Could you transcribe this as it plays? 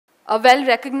a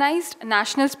well-recognized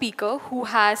national speaker who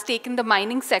has taken the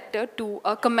mining sector to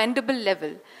a commendable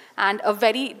level, and a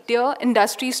very dear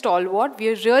industry stalwart. We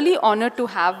are really honored to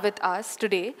have with us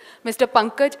today Mr.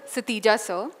 Pankaj Satija,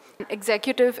 sir,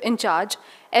 Executive in Charge,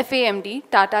 FAMD,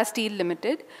 Tata Steel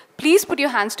Limited. Please put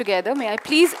your hands together. May I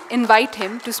please invite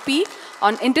him to speak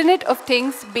on Internet of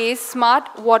Things-based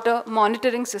smart water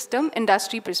monitoring system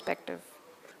industry perspective.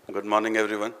 Good morning,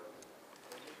 everyone.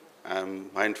 I'm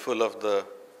mindful of the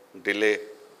delay.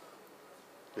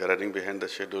 We are running behind the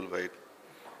schedule by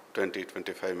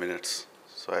 20-25 minutes.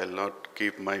 So I'll not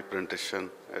keep my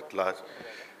presentation at large,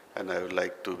 and I would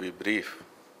like to be brief.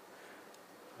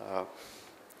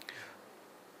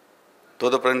 Though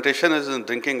the presentation is in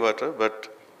drinking water, but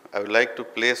I would like to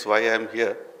place why I am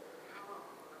here.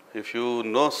 If you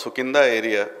know Sukinda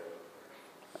area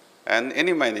and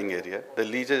any mining area, the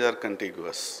leases are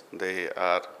contiguous. They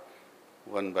are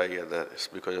one by other. It's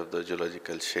because of the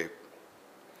geological shape.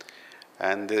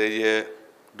 And there is a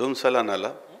Dumsala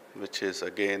Nala, which is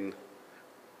again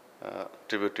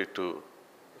tributary to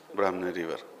Brahmani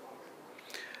River.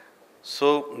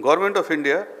 So, Government of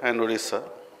India and Odisha,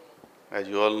 as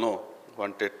you all know,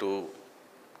 wanted to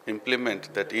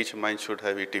implement that each mine should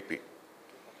have ETP.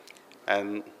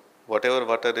 And whatever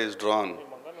water is drawn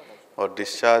or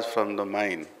discharged from the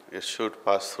mine, it should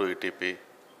pass through ETP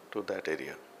to that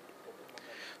area.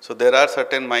 So there are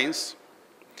certain mines,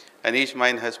 and each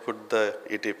mine has put the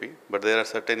ETP, but there are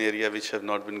certain areas which have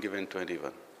not been given to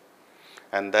anyone.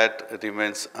 And that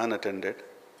remains unattended,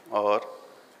 or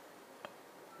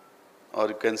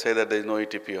you can say that there is no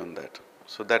ETP on that.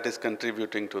 So that is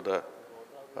contributing to the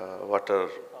water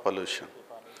pollution.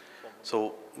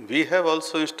 So we have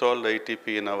also installed the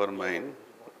ETP in our mine,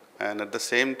 and at the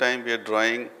same time we are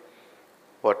drawing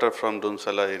water from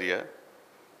Dumsala area,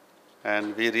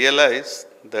 and we realize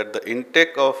that the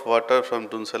intake of water from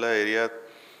Dumsala area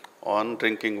on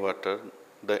drinking water,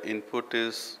 the input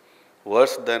is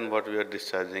worse than what we are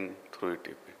discharging through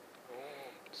ETP.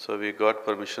 So we got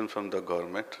permission from the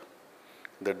government.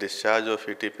 The discharge of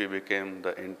ETP became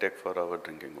the intake for our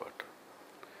drinking water.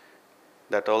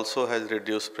 That also has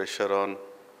reduced pressure on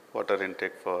water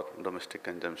intake for domestic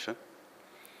consumption,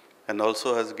 and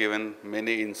also has given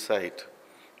many insight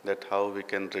that how we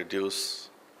can reduce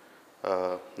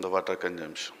the water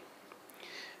consumption.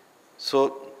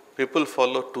 So people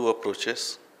follow two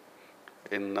approaches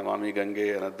in Namami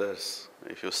Gange and others.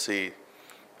 If you see,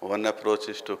 one approach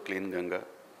is to clean Ganga.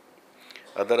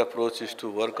 Other approach is to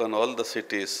work on all the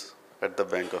cities at the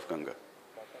bank of Ganga.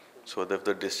 So that if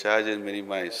the discharge is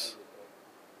minimized,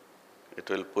 it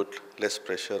will put less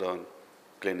pressure on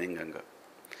cleaning Ganga.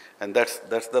 And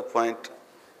that's the point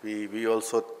we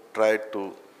also tried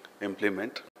to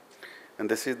implement. And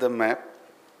this is the map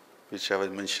which I was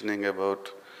mentioning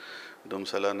about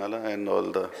Dumsala Nala and all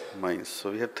the mines.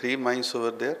 So we have 3 mines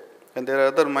over there, and there are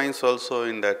other mines also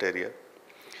in that area.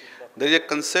 There is a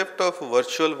concept of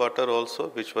virtual water also,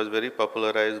 which was very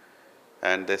popularized,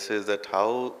 and this is that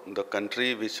how the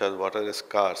country which has water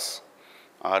scarce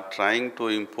are trying to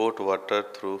import water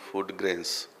through food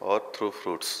grains or through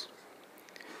fruits.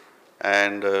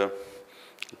 And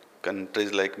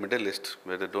countries like Middle East,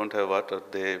 where they don't have water,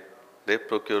 they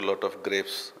procure a lot of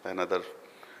grapes and other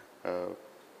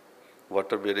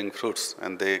water-bearing fruits,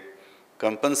 and they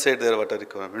compensate their water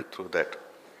requirement through that.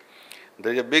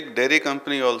 There is a big dairy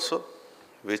company also,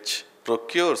 which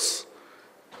procures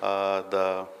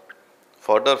the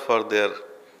fodder for their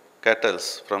cattle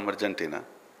from Argentina,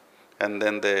 and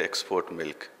then they export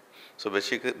milk. So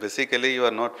basically you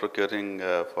are not procuring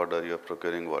fodder, you are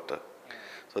procuring water.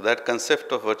 So that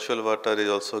concept of virtual water is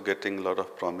also getting a lot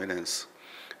of prominence.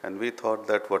 And we thought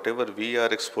that whatever we are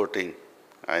exporting,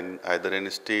 either in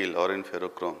steel or in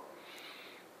ferrochrome,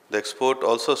 the export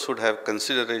also should have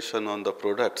consideration on the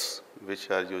products which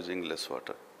are using less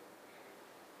water.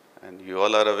 And you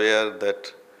all are aware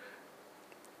that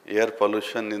air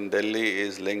pollution in Delhi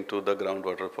is linked to the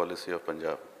groundwater policy of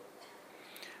Punjab.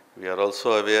 We are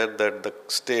also aware that the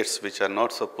states which are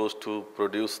not supposed to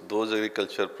produce those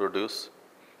agriculture produce,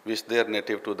 which they are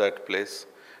native to that place,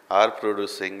 are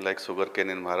producing, like sugarcane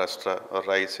in Maharashtra or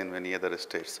rice in many other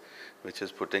states, which is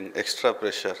putting extra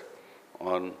pressure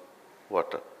on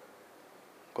water.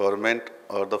 Government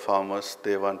or the farmers,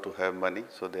 they want to have money,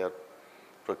 so they are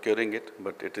procuring it,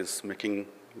 but it is making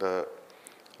the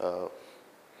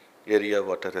area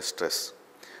water stress.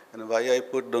 And why I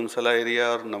put Dumsala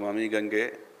area or Namami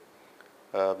Gange,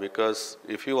 because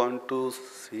if you want to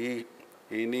see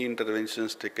any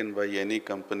interventions taken by any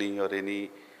company or any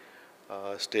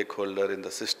stakeholder in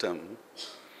the system,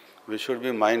 we should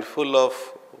be mindful of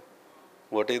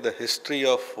what is the history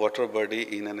of water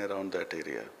body in and around that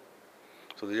area.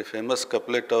 So there is a famous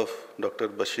couplet of Dr.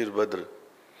 Bashir Badr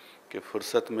कि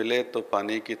फुर्सत मिले तो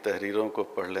पानी की तहरीरों को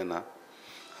पढ़ लेना,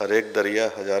 हर एक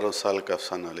दरिया हजारों साल का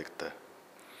अफसाना लिखता है.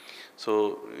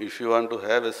 So if you want to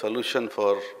have a solution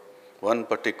for one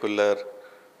particular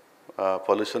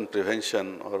pollution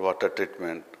prevention or water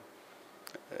treatment,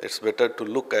 it's better to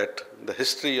look at the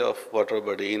history of water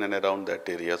body in and around that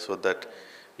area so that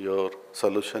your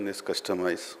solution is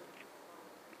customized.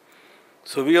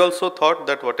 So we also thought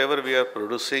that whatever we are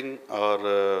producing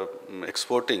or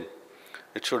exporting,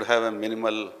 it should have a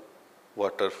minimal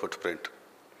water footprint.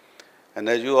 And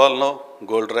as you all know,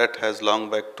 Goldratt has long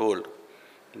back told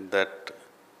that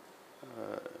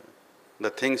the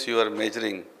things you are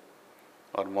measuring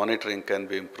or monitoring can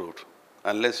be improved.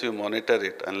 Unless you monitor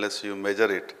it, unless you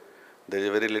measure it, there is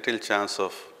very little chance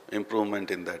of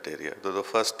improvement in that area. So the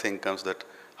first thing comes that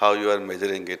how you are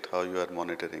measuring it, how you are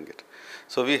monitoring it.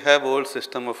 So we have old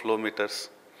system of flow meters,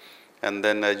 and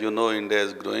then as you know, India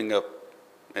is growing up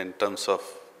in terms of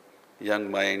young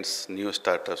minds, new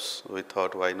startups. We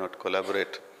thought why not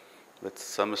collaborate with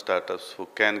some startups who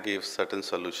can give certain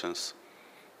solutions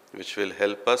which will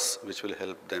help us, which will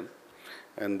help them.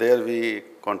 And there we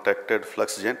contacted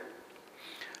FluxGen,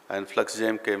 and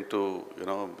FluxGen came to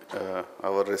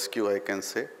our rescue, I can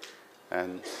say,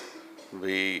 and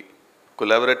we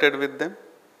collaborated with them.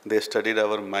 They studied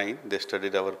our mine, they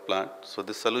studied our plant. So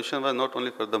this solution was not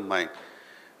only for the mine.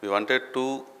 We wanted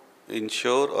to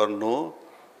ensure or know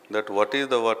that what is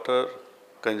the water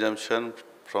consumption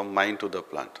from mine to the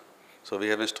plant. So we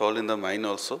have installed in the mine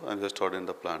also and we have installed in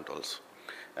the plant also.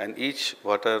 And each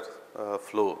water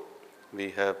flow, we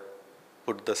have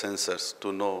put the sensors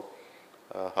to know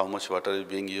how much water is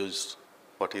being used,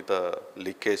 what is the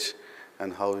leakage,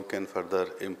 and how we can further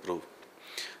improve.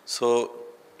 So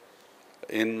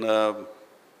in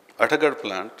Attagad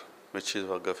plant, which is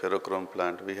a ferrochrome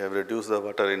plant, we have reduced the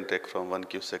water intake from 1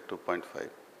 cubic to 0.5.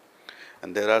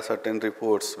 And there are certain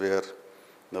reports where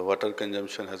the water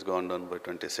consumption has gone down by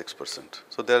 26%.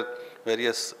 So there are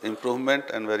various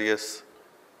improvement and various,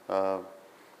 I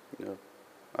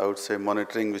would say,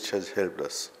 monitoring which has helped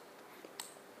us.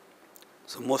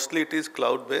 So mostly it is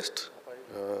cloud-based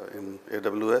in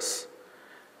AWS,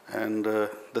 and the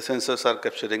sensors are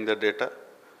capturing the data.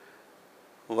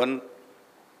 One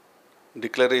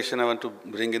declaration I want to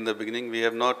bring in the beginning, we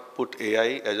have not put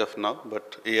AI as of now,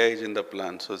 but AI is in the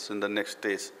plan. So it's in the next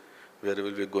stage where we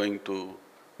will be going to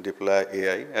deploy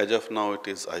AI. As of now, it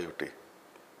is IoT.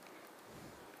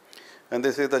 And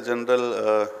this is the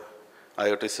general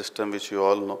IoT system which you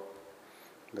all know,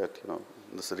 that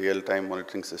this real-time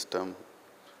monitoring system,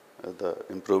 the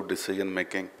improved decision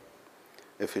making,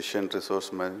 efficient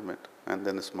resource management, and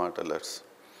then smart alerts.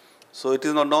 So it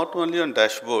is not only on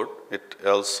dashboard, it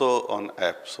also on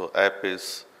app. So app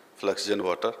is FluxGen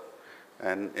Water,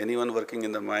 and anyone working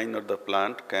in the mine or the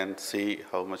plant can see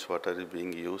how much water is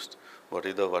being used, what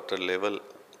is the water level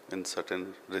in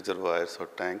certain reservoirs or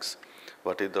tanks,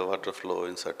 what is the water flow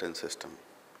in certain system.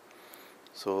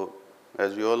 So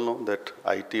as we all know that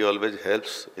IT always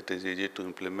helps, it is easy to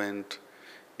implement,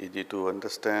 easy to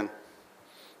understand,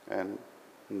 and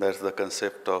that's the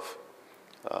concept of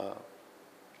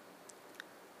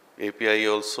API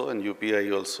also and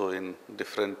UPI also in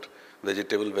different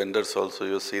vegetable vendors also.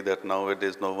 You see that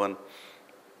nowadays no one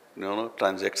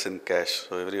transacts in cash.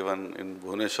 So everyone in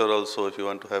Bhubaneswar also, if you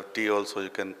want to have tea also, you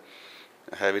can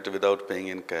have it without paying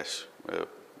in cash.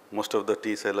 Most of the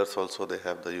tea sellers also, they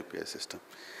have the UPI system.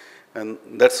 And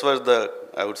that's what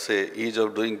I would say, ease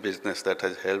of doing business that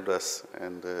has helped us,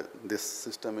 and this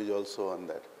system is also on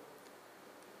that.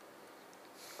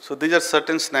 So these are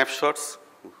certain snapshots.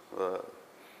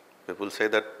 People say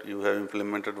that you have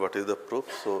implemented, what is the proof?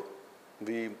 So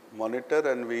we monitor,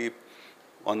 and we,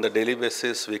 on the daily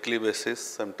basis, weekly basis,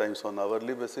 sometimes on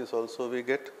hourly basis also we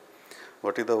get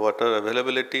what is the water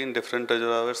availability in different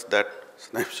reservoirs. That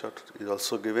snapshot is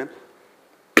also given.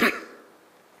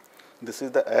 This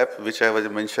is the app which I was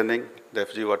mentioning, the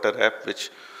FG Water app, which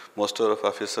most of our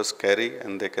officers carry,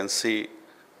 and they can see,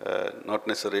 not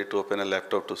necessary to open a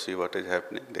laptop to see what is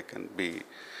happening. They can be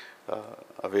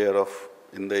aware of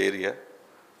in the area,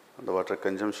 the water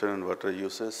consumption and water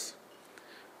uses.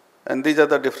 And these are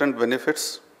the different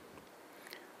benefits.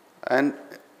 And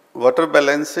water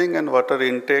balancing and water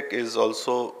intake is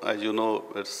also, as you know,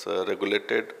 it's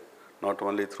regulated not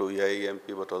only through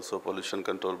EIEMP but also Pollution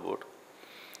Control Board.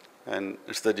 And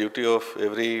it's the duty of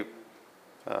every,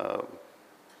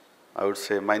 I would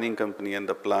say, mining company and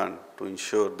the plant to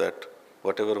ensure that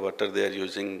whatever water they are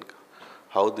using,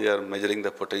 how they are measuring the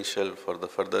potential for the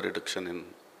further reduction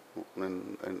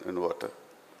in water.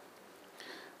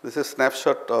 This is a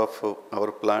snapshot of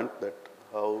our plant, that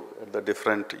how at the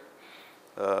different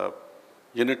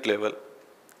unit level,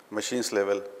 machines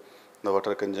level, the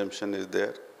water consumption is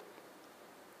there.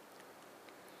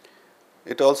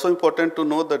 It is also important to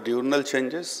know the diurnal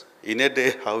changes in a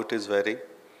day, how it is varying.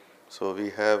 So we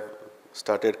have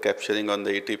started capturing on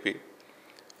the ATP.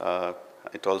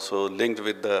 It also linked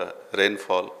with the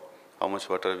rainfall, how much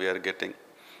water we are getting.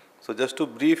 So just to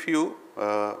brief you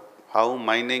how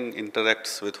mining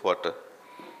interacts with water.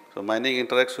 So mining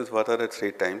interacts with water at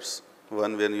 3 times.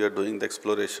 One, when you are doing the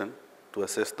exploration to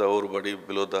assess the ore body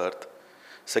below the earth.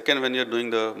 Second, when you are doing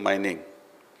the mining.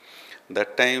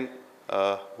 That time,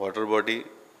 water body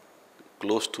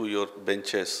close to your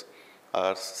benches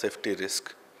are safety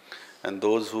risk. And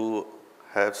those who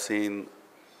have seen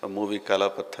a movie Kala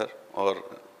Patthar or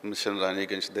Mission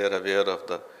Raniganj, they are aware of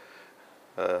the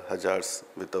hazards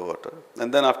with the water.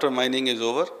 And then after mining is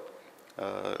over,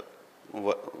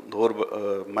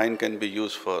 the mine can be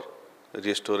used for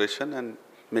restoration and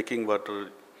making water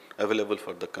available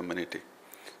for the community.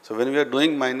 So when we are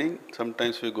doing mining,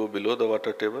 sometimes we go below the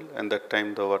water table, and that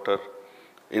time the water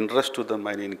interest to the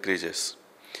mine increases.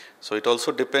 So it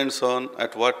also depends on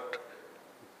at what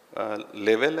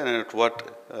level and at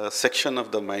what section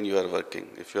of the mine you are working.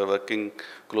 If you are working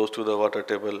close to the water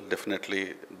table,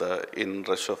 definitely the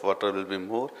inrush of water will be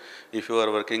more. If you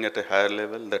are working at a higher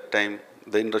level, that time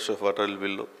the inrush of water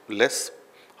will be less.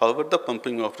 However, the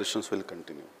pumping operations will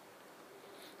continue.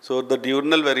 So the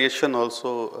diurnal variation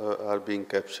also are being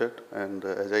captured, and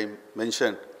as I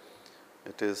mentioned,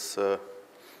 it is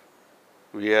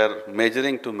we are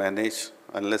measuring to manage.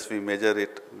 Unless we measure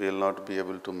it, we will not be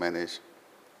able to manage.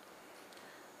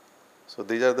 So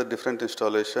these are the different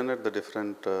installation at the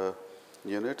different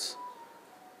units.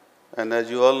 And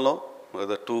as you all know,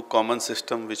 the 2 common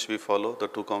system which we follow, the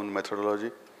 2 common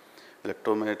methodology,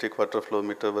 electromagnetic water flow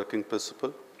meter working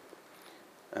principle,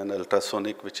 and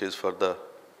ultrasonic, which is for the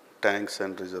tanks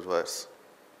and reservoirs.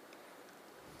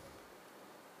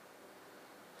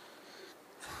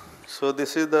 So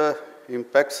this is the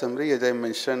impact summary. As I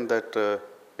mentioned that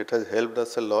it has helped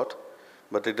us a lot,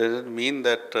 but it doesn't mean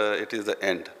that it is the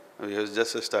end. We have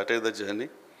just started the journey,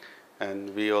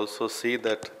 and we also see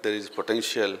that there is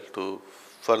potential to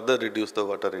further reduce the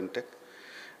water intake,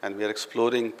 and we are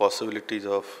exploring possibilities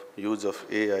of use of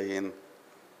AI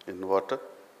in water,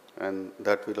 and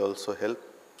that will also help.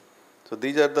 So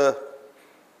these are the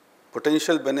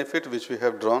potential benefit which we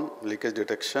have drawn: leakage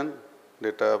detection,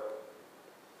 data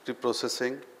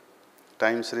pre-processing,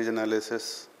 time series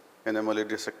analysis, anomaly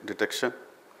detection.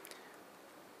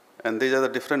 And these are the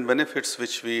different benefits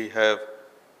which we have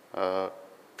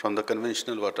from the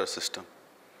conventional water system.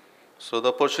 So the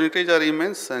opportunities are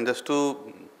immense, and just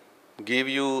to give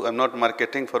you, I'm not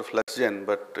marketing for FluxGen,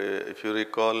 but if you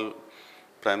recall,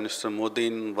 Prime Minister Modi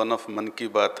in one of Man Ki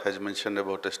Baat has mentioned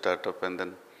about a startup, and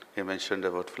then he mentioned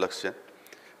about FluxGen,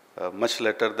 much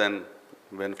later than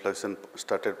when FluxGen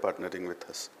started partnering with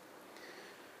us.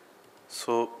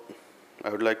 So I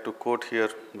would like to quote here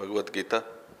Bhagavad Gita,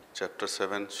 chapter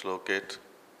 7, Shlok 8,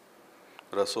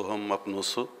 Rasoham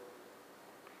apnusu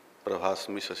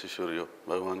prabhasmi shashishuryo.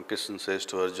 Bhagavan Krishna says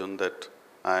to Arjun that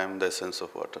I am the essence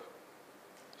of water.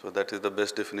 So that is the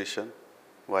best definition.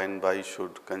 Why you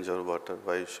should conserve water,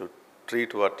 why you should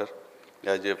treat water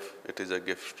as if it is a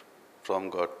gift from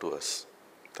God to us.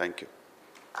 Thank you.